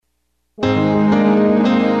Welcome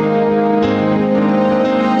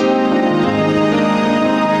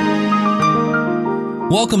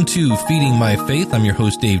to Feeding My Faith. I'm your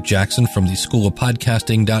host, Dave Jackson from the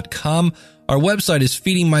schoolofpodcasting.com. Our website is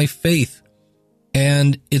Feeding My Faith,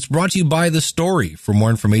 and it's brought to you by The Story. For more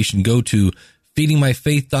information, go to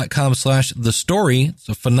feedingmyfaith.com/The Story. It's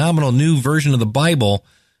a phenomenal new version of the Bible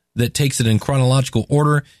that takes it in chronological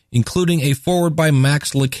order, including a foreword by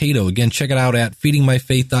Max Lucado. Again, check it out at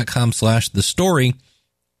feedingmyfaith.com/The Story.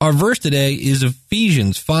 Our verse today is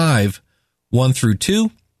Ephesians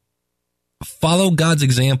 5:1-2. Follow God's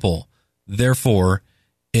example, therefore,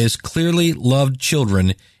 as clearly loved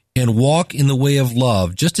children, and walk in the way of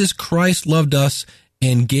love, just as Christ loved us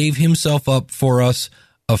and gave himself up for us,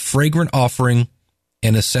 a fragrant offering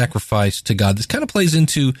and a sacrifice to God. This kind of plays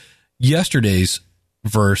into yesterday's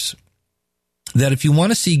verse, that if you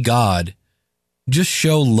want to see God, just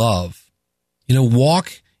show love.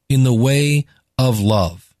 Walk in the way of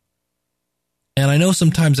love. And I know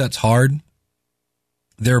sometimes that's hard.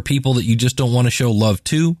 There are people that you just don't want to show love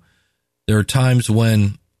to. There are times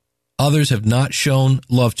when others have not shown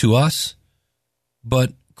love to us,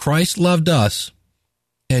 but Christ loved us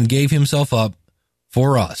and gave himself up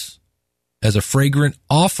for us as a fragrant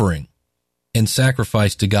offering and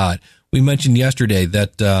sacrifice to God. We mentioned yesterday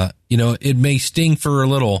that, it may sting for a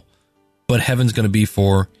little, but heaven's going to be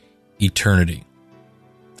for eternity.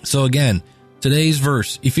 So again, today's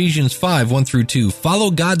verse, Ephesians 5:1-2,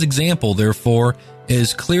 follow God's example, therefore,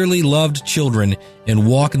 as clearly loved children, and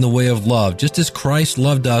walk in the way of love, just as Christ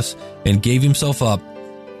loved us and gave himself up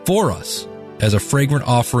for us as a fragrant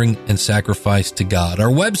offering and sacrifice to God.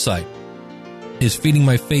 Our website is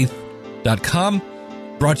feedingmyfaith.com,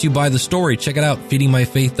 brought to you by The Story. Check it out,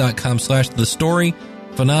 feedingmyfaith.com/The Story.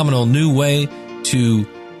 Phenomenal new way to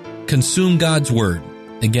consume God's Word.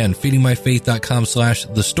 Again,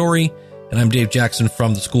 feedingmyfaith.com/The Story. And I'm Dave Jackson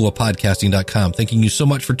from the schoolofpodcasting.com. Thanking you so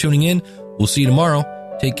much for tuning in. We'll see you tomorrow.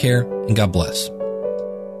 Take care and God bless.